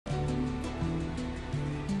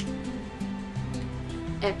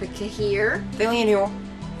Epica here. Feeling here.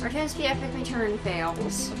 Our attempts to be epic may turn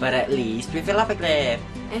fails. But at least we feel epic there.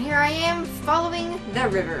 And here I am, following the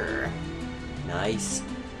river. Nice.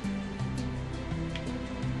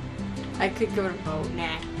 I could go to boat.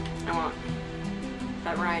 Nah, I won't.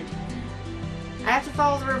 That ride. I have to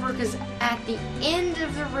follow the river because at the end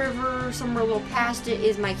of the river, somewhere a little past it,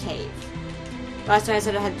 is my cave. Last time I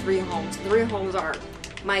said I had 3 homes. The 3 homes are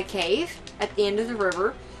my cave at the end of the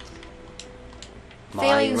river,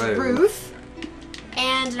 Failing's roof,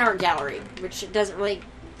 and an art gallery, which doesn't really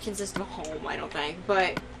consist of a home, I don't think.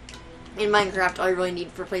 But in Minecraft, all you really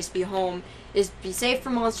need for a place to be home is to be safe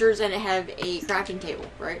from monsters and have a crafting table,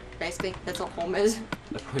 right? Basically, that's all home is.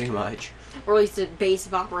 Pretty much. Or at least a base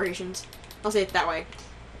of operations. I'll say it that way,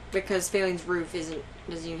 because Failing's roof doesn't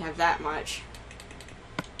even have that much.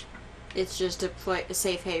 It's just a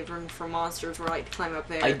safe haven for monsters where I like to climb up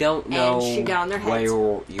there. I don't know and shoot down their heads. where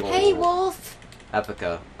your Hey, wolf!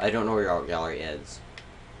 Epica. I don't know where your art gallery is.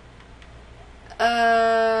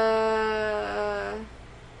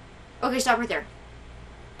 Okay, stop right there.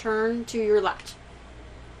 Turn to your left.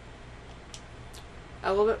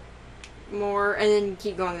 A little bit more, and then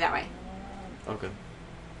keep going that way. Okay.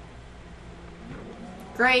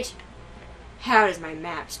 Great. How does my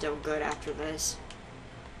map still good after this?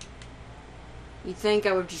 You'd think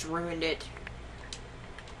I would have just ruined it.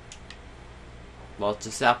 Well, it's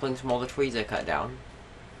the saplings from all the trees I cut down.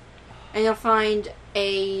 And you'll find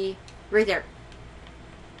a... right there.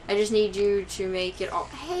 I just need you to make it all...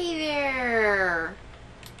 Hey there!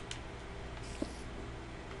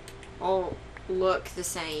 All look the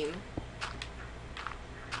same.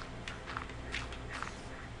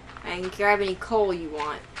 And grab any coal you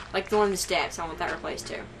want. Like the one in the steps, I want that replaced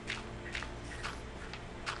too.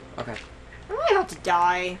 Okay. I'm really about to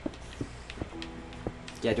die.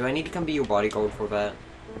 Yeah, do I need to come be your bodyguard for that?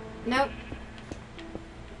 Nope.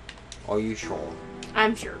 Are you sure?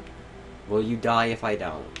 I'm sure. Will you die if I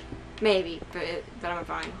don't? Maybe, but I'm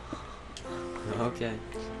fine. Okay.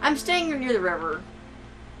 I'm staying near the river.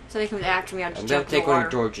 So they come after me, I'll just I'm jump gonna take in the one water.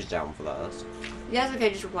 of George's down for this. Yeah, that's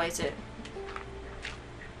okay, just replace it.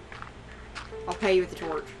 I'll pay you with the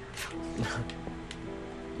torch.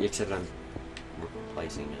 You said I'm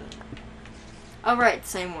replacing it. Oh, right,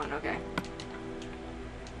 same one, okay.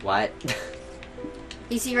 What?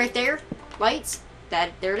 You see right there? Lights?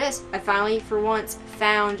 There it is. I finally, for once,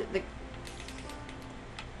 found the...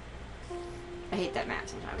 I hate that map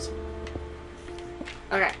sometimes.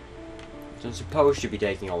 Okay. So I'm supposed to be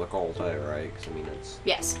taking all the coal too, right? Because I mean, it's...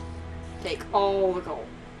 Yes. Take all the gold.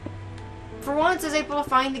 For once, I was able to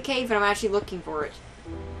find the cave, and I'm actually looking for it.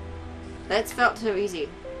 That's felt so easy.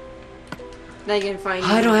 Then you can find...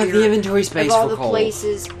 I don't have the inventory space of all for the coal.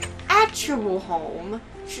 places, actual home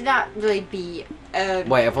should not really be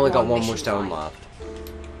Wait, I've only got one more mission stone line. left.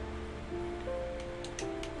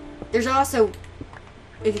 There's also,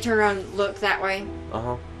 if you turn around and look that way,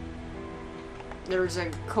 Uh-huh. there's a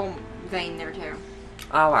coal vein there too.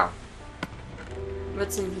 Oh, wow.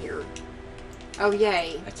 What's in here? Oh,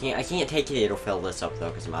 yay. I can't take it, it'll fill this up though,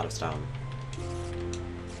 because I'm out of stone.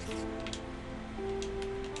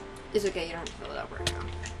 It's okay, you don't have to fill it up right now.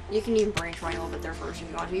 You can even branch right a little bit there first if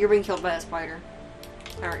you want to. You're being killed by a spider.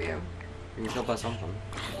 Aren't you? You can kill by something.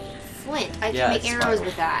 Flint. I Yeah, can make it's a arrows spider.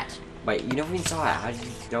 with that. Wait, you never even saw it. How did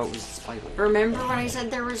you know it was a spider? Remember when I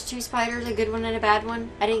said there was 2 spiders, a good one and a bad one?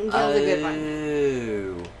 I didn't kill the good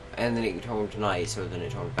one. Oh. And then it turned nice, so then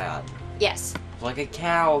it turned bad. Yes. It's like a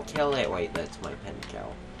cow, kill it. Wait, that's my pen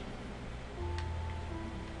cow.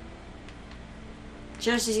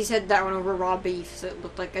 Just as you said that one over raw beef, so it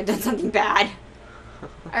looked like I'd done something bad.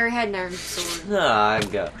 I already had an iron sword. Nah, I'm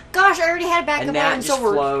good. Gosh, I already had a backup And that iron just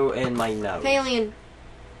sword. flow in my nose. Alien.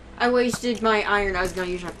 I wasted my iron. I was gonna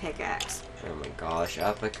use my pickaxe. Oh my gosh,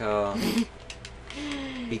 Epica.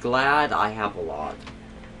 Be glad I have a lot.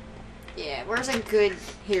 Yeah, where's a good...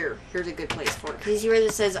 Here's a good place for it. Because you see where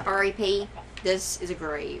this says R.I.P.? This is a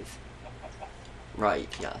grave. Right,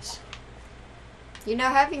 yes. You know,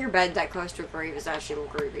 having your bed that close to a grave is actually a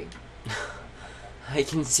little creepy. I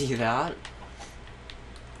can see that.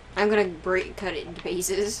 I'm gonna cut it into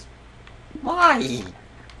pieces. Why?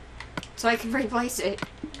 So I can replace it.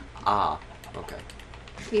 Ah, okay.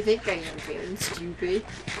 You think I am feeling stupid?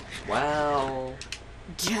 Well...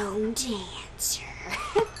 Don't answer.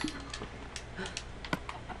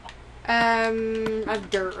 I have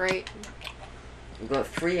dirt, right? I've got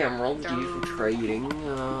 3 emeralds to use for trading.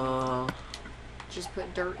 Just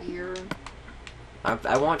put dirt here.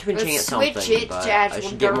 I want to enchant Let's something, switch it but to I actual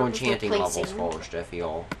should get more dirt enchanting levels replacing. first, I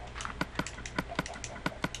feel.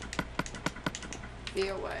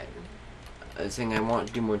 Feel what? I was saying I want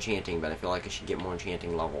to do more enchanting, but I feel like I should get more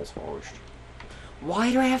enchanting levels first.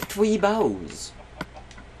 Why do I have 3 bows?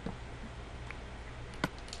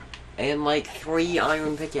 And like 3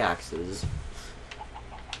 iron pickaxes.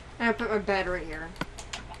 I put my bed right here.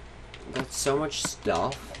 That's so much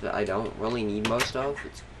stuff that I don't really need most of.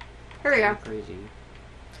 It's Here we go. crazy.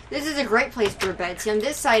 This is a great place for a bed. See, on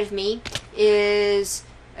this side of me is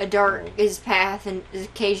a path and is a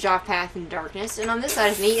caged off path in darkness, and on this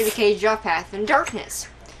side of me is a caged off path in darkness.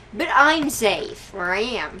 But I'm safe where I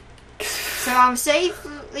am, so I'm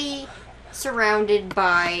safely surrounded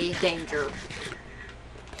by danger.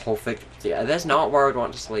 Perfect. Yeah, that's not where I'd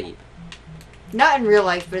want to sleep. Not in real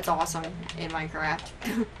life, but it's awesome in Minecraft.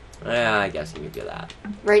 Yeah, I guess you could do that.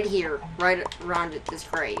 Right here, right around this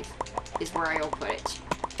grave, is where I'll put it.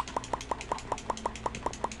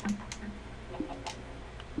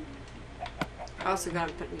 I also need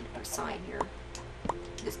to put a sign here.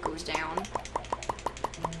 This goes down.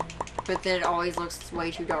 But then it always looks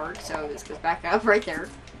way too dark, so this goes back up right there.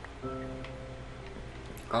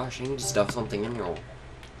 Gosh, I need to stuff something in here.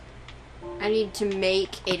 I need to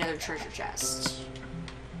make another treasure chest.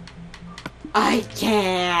 I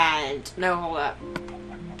can't! No, hold up.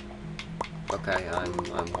 Okay,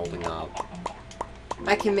 I'm holding up.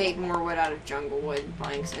 I can make more wood out of jungle wood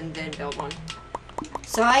planks and then build one.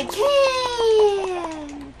 So I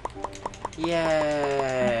can!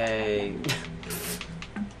 Yay!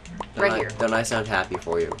 Right here. Don't I sound happy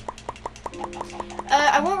for you?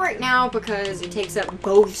 I won't right now because it takes up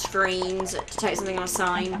both screens to type something on a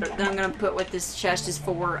sign, but then I'm going to put what this chest is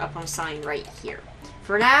for up on a sign right here.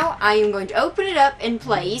 For now, I am going to open it up in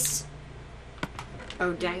place.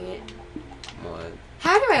 Oh, dang it. What?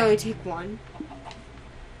 How do I only take one?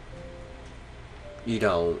 You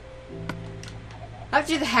don't. I have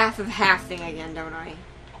to do the half of half thing again, don't I?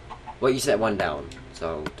 Well, you set one down,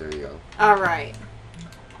 so there you go. Alright.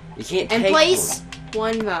 You can't And take place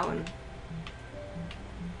one bone.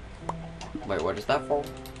 Wait, what is that for?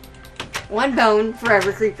 One bone for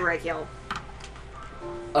every creeper I kill.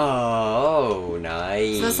 Oh,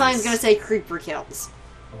 nice. So the sign's gonna say creeper kills.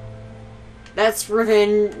 That's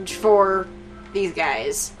revenge for these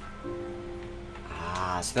guys.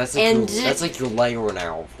 Ah, so that's like your layer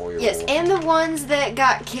now for your... Yes, and the ones that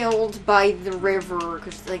got killed by the river,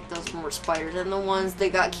 because like those more spiders, and the ones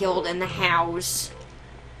that got killed in the house.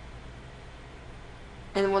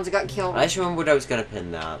 And the ones that got killed... I just remembered I was gonna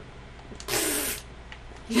pin that.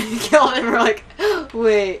 killed and we're like,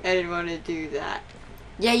 wait, I didn't want to do that.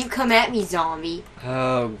 Yeah, you come at me, zombie.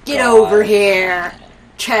 Oh, Get God. over here.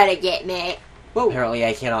 Try to get me. Whoa. Apparently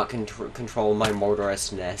I cannot control my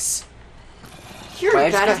murderousness. You're Why,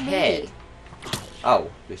 I just bad got as hit. me.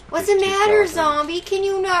 Oh. What's there's the two matter, skeletons. zombie? Can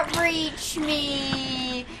you not reach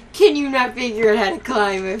me? Can you not figure out how to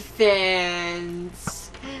climb a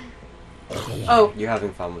fence? Oh. You're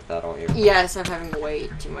having fun with that, aren't you? Yes, I'm having way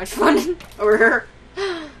too much fun over her.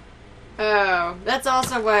 Oh, that's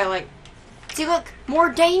also why I like... See, look, more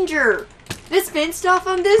danger! This fenced off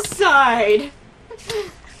on this side!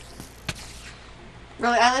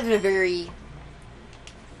 Really, I live in a very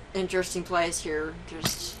interesting place here.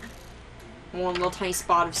 Just one little tiny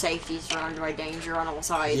spot of safety surrounded by danger on all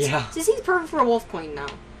sides. Yeah. This seems perfect for a wolf queen now.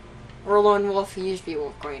 Or a lone wolf who used to be a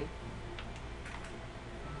wolf queen.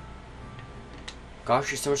 Gosh,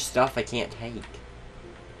 there's so much stuff I can't take.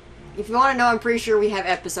 If you want to know, I'm pretty sure we have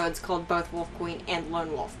episodes called both Wolf Queen and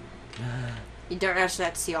Lone Wolf. You don't actually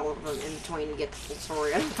have to see all of them in between to get the full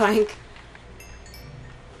story, I don't think.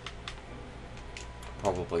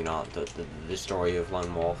 Probably not. The story of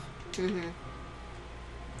Lone Wolf. Mm-hmm.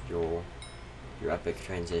 Your epic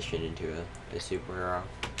transition into a superhero.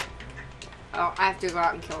 Oh, I have to go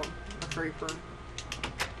out and kill a creeper.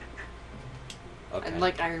 Okay. I'd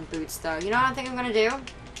like iron boots, though. You know what I think I'm gonna do?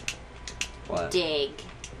 What? Dig.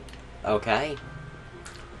 Okay.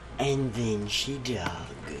 And then she dug.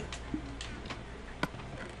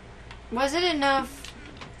 Was it enough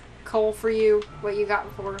coal for you, what you got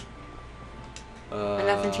before?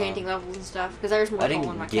 Enough enchanting levels and stuff? Because there's more I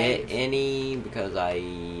coal in my didn't get cave. any because I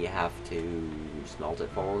have to smelt it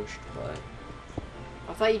first, but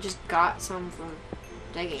I thought you just got some from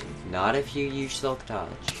digging. not if you use Silk Touch.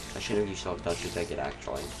 I should have used Silk Touch to dig it,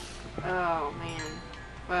 actually. Oh, man.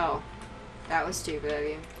 Well, that was stupid of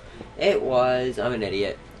you. It was. I'm an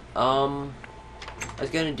idiot. I was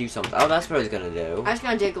gonna do something. Oh, that's what I was gonna do. I was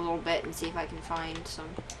gonna dig a little bit and see if I can find some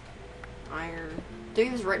iron.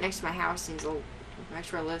 Dude was right next to my house. Seems a little.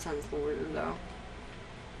 Next where I live sounds a little weird though.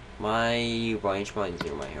 My branch mine's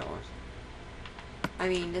near my house. I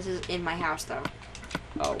mean, this is in my house though.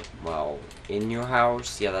 Oh, well, in your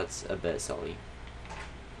house? Yeah, that's a bit silly.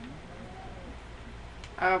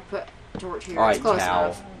 I'll put torch here. Alright, It's close cow.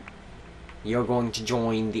 enough. You're going to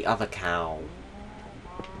join the other cow.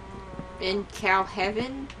 In cow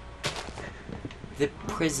heaven? The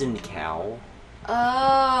prison cow.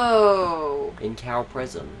 Oh. In cow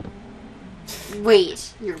prison.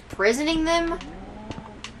 Wait, you're prisoning them?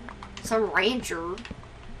 Some rancher.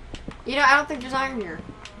 You know, I don't think there's iron here.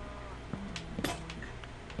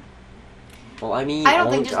 Well, I mean, I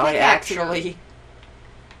don't think won't there's I pickaxe here. actually...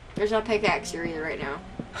 There's no pickaxe here either right now.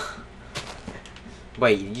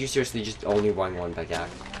 Wait, you seriously just only won one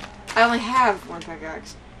pickaxe? I only have one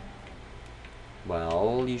pickaxe.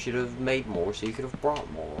 Well, you should have made more so you could have brought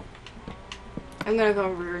more. I'm gonna go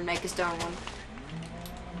over here and make a stone one.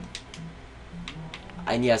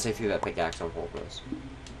 And yes, I threw that pickaxe on purpose.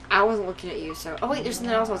 I wasn't looking at you, so... Oh wait, there's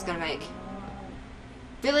something else I was gonna make.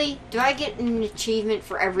 Really? Do I get an achievement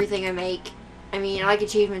for everything I make? I mean, I like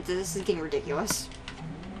achievements, this is getting ridiculous.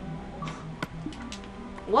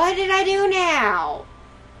 What did I do now?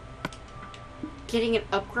 Getting an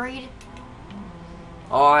upgrade?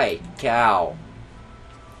 Alright, cow.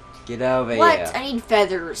 Get over What? here. I need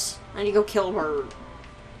feathers. I need to go kill a bird.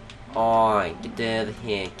 Alright, get over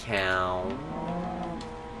here, cow.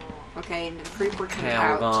 Okay, and the creeper comes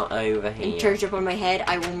Cow out got over and here. turns up on my head.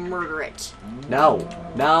 I will murder it. No,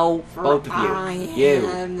 no, For both of you. I You.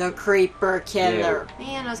 am the creeper killer.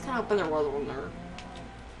 Man, I was kind of hoping there was one there.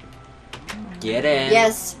 Get in.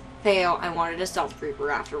 Yes, fail. I wanted a stealth creeper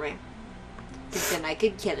after me. Because then I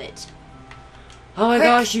could kill it. Oh my Quick.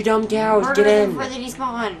 gosh, you dumb cows, Murder get them in. before they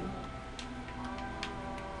despawn.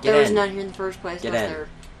 Get There was in. none here in the first place, Get was in. there?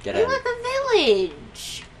 Get Hey, in. look, a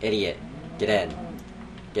village. Idiot. Get in.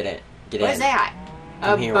 Get in. Get What in. is that?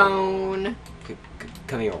 Come a here. bone.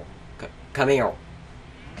 Come here. Come here.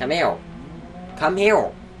 Come here. Come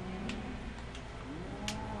here.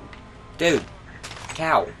 Dude.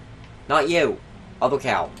 Cow. Not you. Other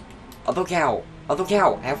cow. Other cow. Other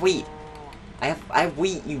cow. I have wheat. I have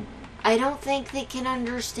wheat, you. I don't think they can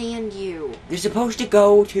understand you. They're supposed to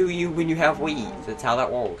go to you when you have wheat. That's how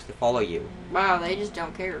that works. They follow you. Wow, they just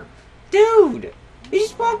don't care. Dude! He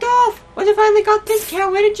just walked off! When I finally got this cow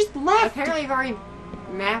in, it just left! Apparently, you've already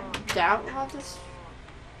mapped out all this.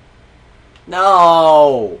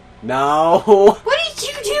 No! No! What did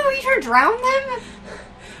you do? Were you trying to drown them?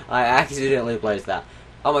 I accidentally placed that.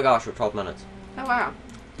 Oh my gosh, we're 12 minutes. Oh, wow.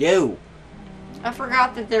 You! I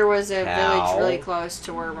forgot that there was a Cow. village really close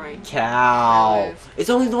to where my Cow! live. It's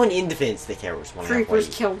only the one in the fence that cares when I have creepers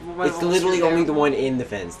wheat. killed one of It's them literally yesterday. only the one in the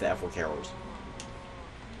fence that ever cares.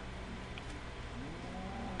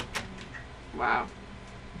 Wow.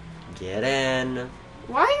 Get in.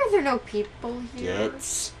 Why are there no people here?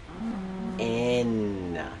 Get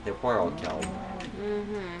in. They're probably all killed.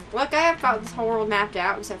 Look, I have got this whole world mapped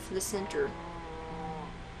out except for the center.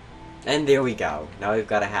 And there we go. Now we've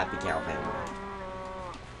got a happy cow family.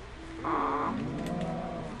 Aww.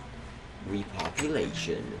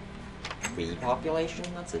 Repopulation. Repopulation?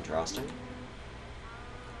 That's interesting.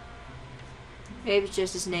 Maybe it's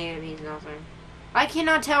just his name, it means nothing. I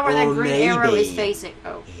cannot tell where Or that green arrow is maybe facing.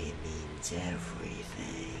 Oh. it means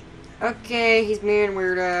everything. Okay, he's being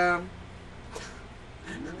weirdo.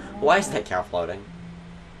 Why is that cow floating?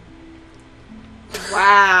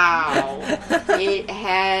 Wow. It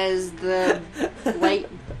has the light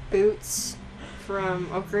boots from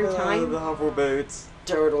Ocarina of Time. The hover boots.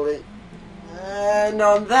 Totally. And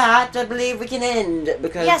on that, I believe we can end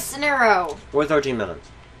because Yes, an arrow. we're 13 minutes.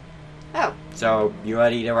 Oh. So, you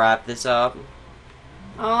ready to wrap this up?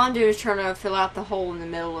 All I'm doing is trying to fill out the hole in the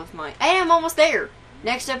middle of my... Hey, I'm almost there.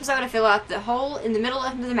 Next episode, I fill out the hole in the middle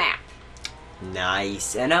of the map.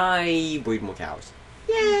 Nice. And I breed more cows.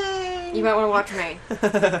 Yay! You might want to watch me.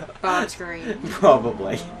 On screen.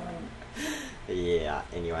 Probably. Yeah,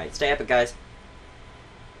 anyway. Stay epic, guys.